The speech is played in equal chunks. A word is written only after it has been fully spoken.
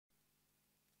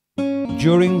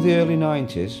During the early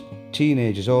 90s,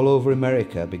 teenagers all over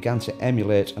America began to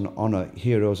emulate and honour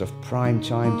heroes of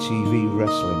primetime TV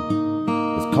wrestling,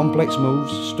 with complex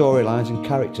moves, storylines and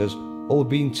characters all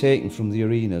being taken from the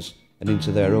arenas and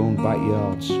into their own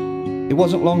backyards. It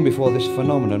wasn't long before this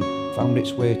phenomenon found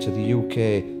its way to the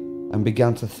UK and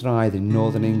began to thrive in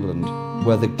northern England,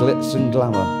 where the glitz and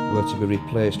glamour were to be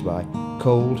replaced by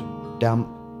cold, damp,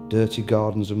 dirty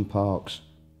gardens and parks,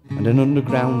 and an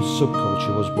underground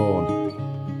subculture was born.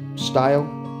 Style,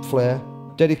 flair,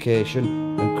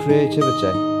 dedication and creativity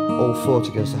all fought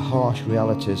against the harsh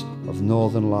realities of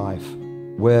northern life,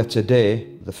 where today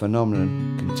the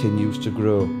phenomenon continues to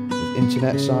grow, with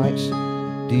internet sites,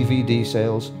 DVD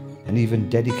sales and even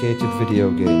dedicated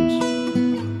video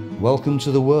games. Welcome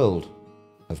to the world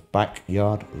of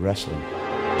backyard wrestling.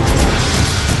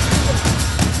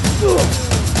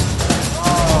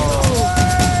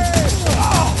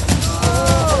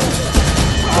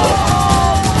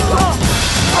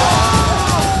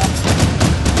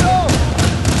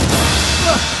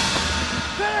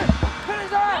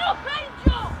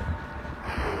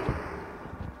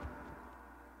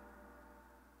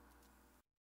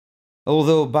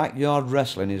 Although backyard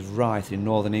wrestling is rife in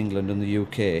northern England and the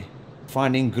UK,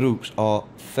 finding groups or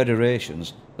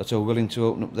federations that are willing to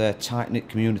open up their tight-knit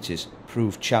communities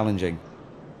proved challenging.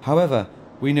 However,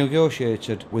 we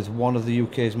negotiated with one of the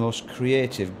UK's most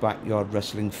creative backyard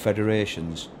wrestling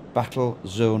federations, Battle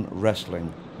Zone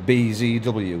Wrestling,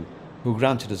 BZW, who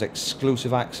granted us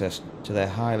exclusive access to their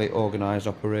highly organised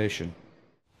operation.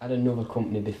 I had another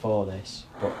company before this,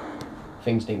 but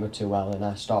things didn't go too well and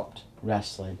I stopped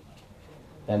wrestling.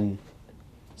 Then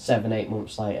 7-8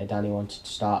 months later, Danny wanted to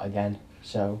start again,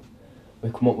 so we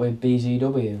come up with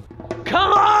BZW.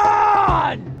 Come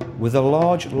on! With a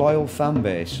large loyal fan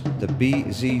base, the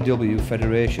BZW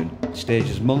Federation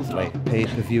stages monthly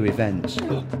pay-per-view events.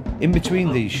 In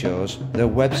between these shows, their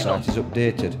website is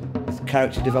updated with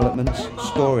character developments,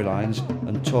 storylines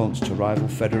and taunts to rival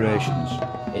federations.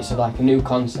 It's like a new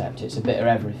concept, it's a bit of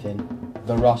everything.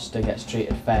 The roster gets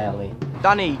treated fairly.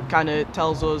 Danny kind of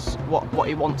tells us what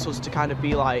he wants us to kind of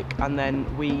be like, and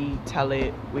then we tell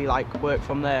it, we like work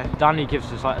from there. Danny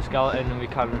gives us like a skeleton and we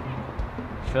kind of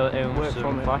fill it in with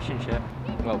some fashion shit.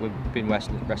 Well, we've been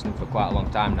wrestling for quite a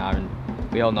long time now and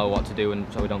we all know what to do, and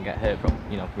so we don't get hurt,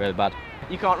 really bad.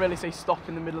 You can't really say stop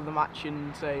in the middle of the match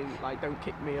and say like don't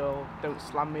kick me or don't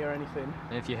slam me or anything.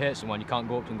 And if you hurt someone, you can't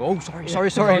go up to them and go, oh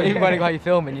sorry, even when you're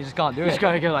filming, you just can't do it. You just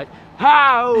gotta go like,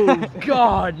 how?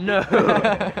 God, no.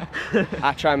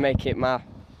 I try and make it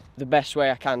the best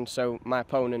way I can so my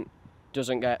opponent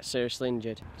doesn't get seriously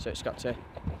injured. So it's got to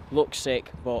look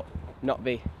sick but not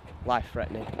be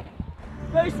life-threatening.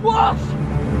 Face wash!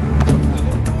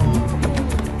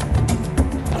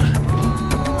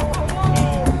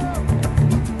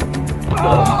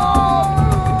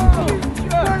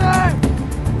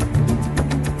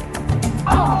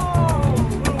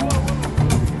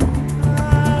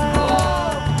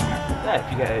 Yeah,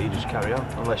 if you get hurt, you just carry on,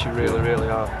 unless you really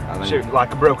are. So,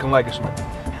 like a broken leg or something.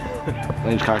 Then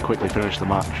you just kind of quickly finish the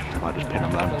match, like just pin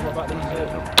them down.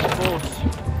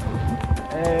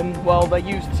 Well, they're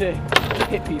used to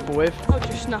hit people with. I'll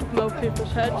just snap them over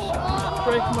people's heads,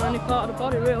 break them on any part of the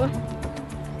body, really.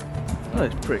 Well,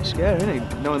 it's pretty scary, isn't it?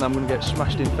 Knowing that I'm going to get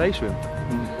smashed in the face with him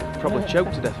and probably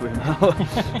choked to death with him.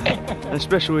 And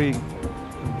especially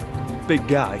big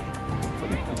guy.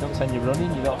 You don't send you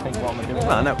running, you don't think what am I doing?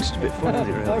 Well, I know, it's just a bit funny,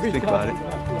 isn't it, really, if you think about it.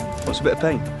 What's a bit of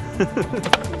pain?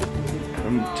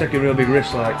 I'm taking a real big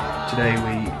risk, like today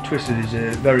we twisted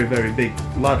his very big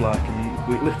lad, like, and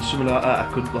we lifted something like that,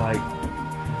 I could like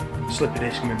slip a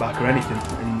disc in my back or anything,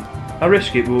 and I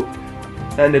risk it, but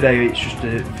at the end of the day it's just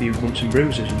a few bumps and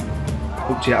bruises, and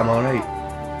up to yet I'm alright.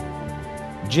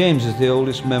 James is the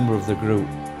oldest member of the group,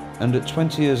 and at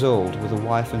 20 years old with a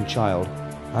wife and child,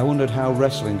 I wondered how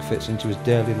wrestling fits into his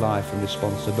daily life and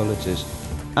responsibilities,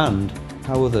 and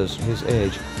how others his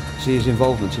age see his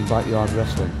involvement in backyard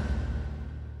wrestling.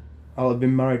 I'll have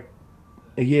been married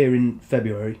a year in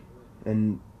February,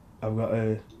 and I've got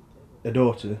a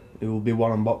daughter who will be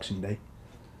one on Boxing Day.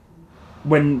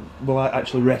 When we're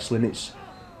actually wrestling,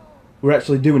 we're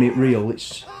actually doing it real.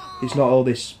 It's not all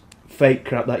this fake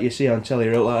crap that you see on telly.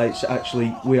 Like,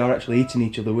 we are actually eating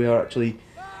each other. We are actually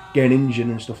getting injured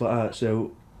and stuff like that.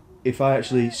 So if I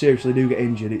actually seriously do get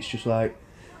injured, it's just like,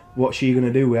 what's she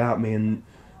gonna do without me? And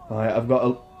like, I've got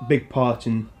a big part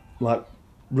in like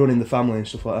running the family and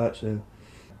stuff like that. So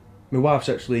my wife's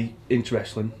actually into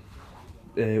wrestling.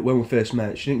 When we first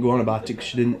met, she didn't go on about it because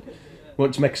she didn't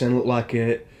want to make herself look like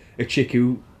a chick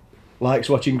who likes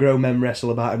watching grown men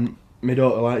wrestle about. And my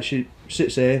daughter, like, she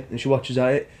sits there and she watches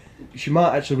at it, she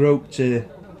might actually grow up to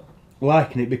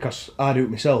liking it because I do it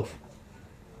myself.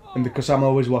 And because I'm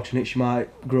always watching it, she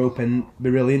might grow up and be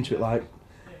really into it. Like,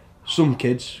 some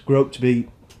kids grow up to be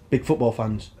big football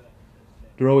fans.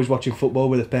 They're always watching football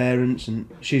with their parents, and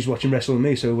she's watching wrestling with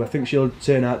me, so I think she'll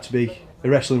turn out to be a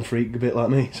wrestling freak a bit like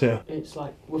me. So it's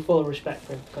like, we're full of respect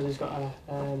for him because he's got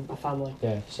a family.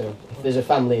 Yeah, so if there's a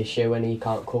family issue and he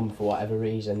can't come for whatever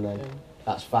reason, then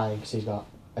that's fine, because he's got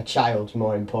a child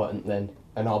more important than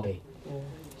an hobby. Yeah.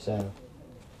 So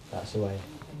that's the way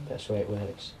it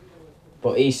works.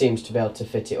 But he seems to be able to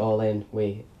fit it all in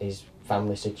with his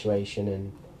family situation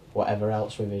and whatever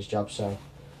else with his job, so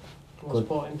we'll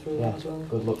support him through that as well.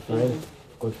 Good luck for him.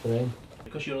 Good for him.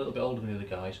 Because you're a little bit older than the other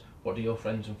guys, what do your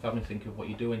friends and family think of what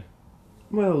you're doing?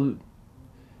 Well,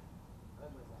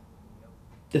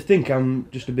 they think I'm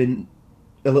just a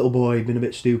little boy, been a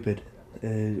bit stupid,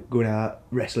 going out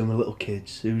wrestling with little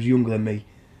kids who's younger than me.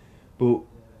 But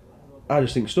I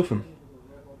just think stuff them.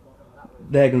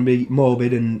 They're going to be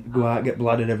morbid and go out and get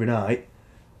bladdered every night.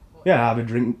 Yeah, I have a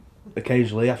drink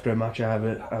occasionally after a match. I have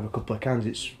a couple of cans.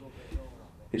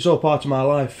 It's all part of my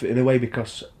life in a way,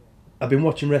 because I've been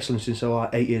watching wrestling since I was like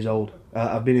 8 years old.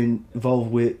 I've been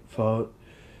involved with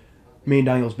me and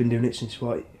Daniel's been doing it since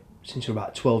we're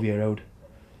about 12-year-old.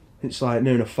 It's like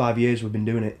near enough 5 years we've been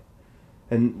doing it,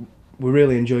 and we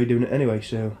really enjoy doing it anyway.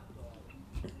 So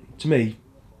to me,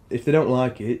 if they don't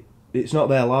like it, it's not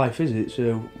their life, is it?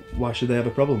 So why should they have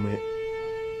a problem with it?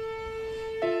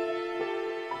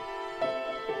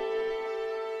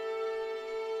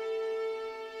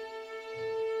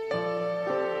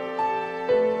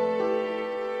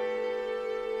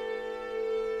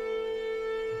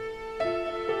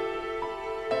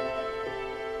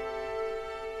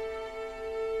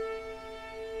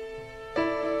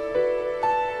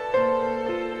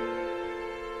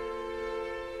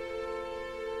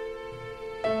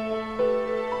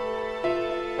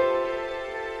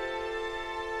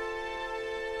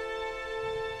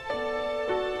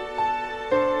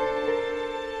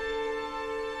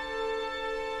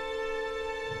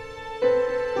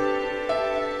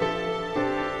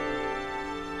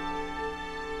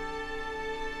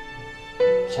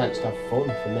 Chance to have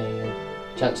fun for me,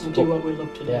 and chance to do what we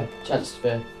love to do. Yeah, chance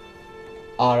for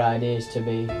our ideas to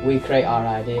be, we create our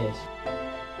ideas.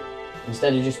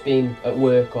 Instead of just being at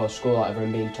work or school or whatever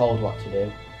and being told what to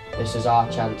do, this is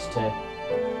our chance to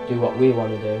do what we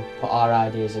want to do, put our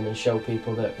ideas in and show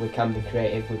people that we can be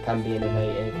creative, we can be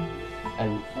innovative,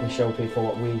 and we show people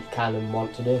what we can and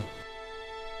want to do.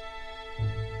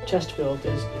 Chesterfield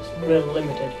is really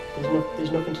limited.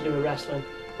 There's nothing to do with wrestling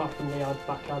apart from the odd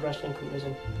backyard wrestling companies,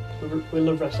 and we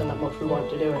love wrestling that much, we want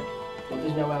to do it, but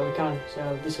there's nowhere we can,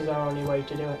 so this is our only way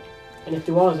to do it. And if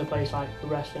there was a place like the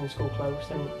wrestling school close,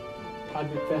 then I'd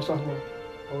be the first one there,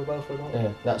 or we both would want.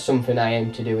 Yeah, that's something I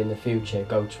aim to do in the future,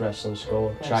 go to wrestling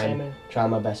school, try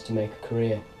my best to make a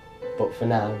career. But for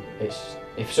now, it's,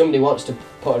 if somebody wants to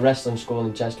put a wrestling school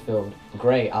in Chesterfield,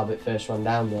 great, I'll be the first one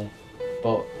down there.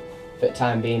 But for the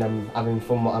time being, I'm having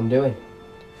fun what I'm doing.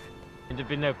 There'd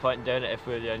be no point in doing it if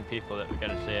we were the only people that were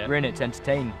going to see it. We're in it to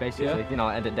entertain, basically. Yeah. You know,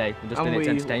 at the end of the day, we're just in it to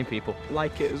entertain people.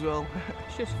 Like it as well.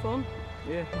 It's just fun.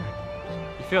 Yeah.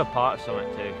 You feel part of something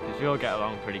too, because we all get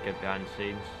along pretty good behind the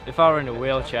scenes. If I were in a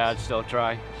wheelchair, I'd still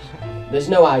try. There's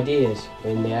no ideas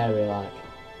in the area, like,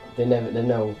 there's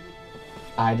no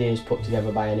ideas put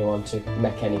together by anyone to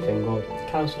make anything good. The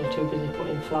council are too busy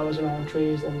putting flowers around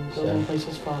trees and building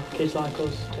places for kids like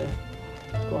us to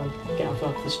go and get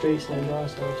off the streets and enjoy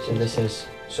ourselves. So this is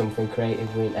something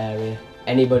creative in the area.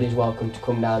 Anybody's welcome to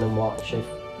come down and watch. If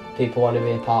people want to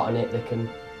be a part in it, they can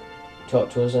talk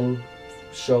to us and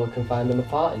sure we can find them a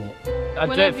part in it.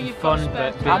 I'd do it for fun,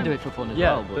 but I'd do it for fun as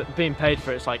well. But being paid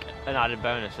for it's like an added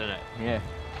bonus, isn't it? Yeah,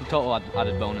 total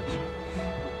added bonus.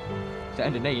 At the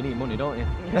end of the day, you need money, don't you?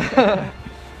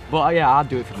 But yeah, I'd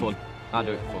do it for fun. I'd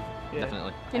do it for fun,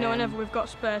 definitely. You know, whenever we've got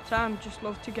spare time, just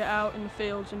love to get out in the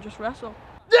fields and just wrestle.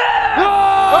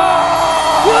 Yeah!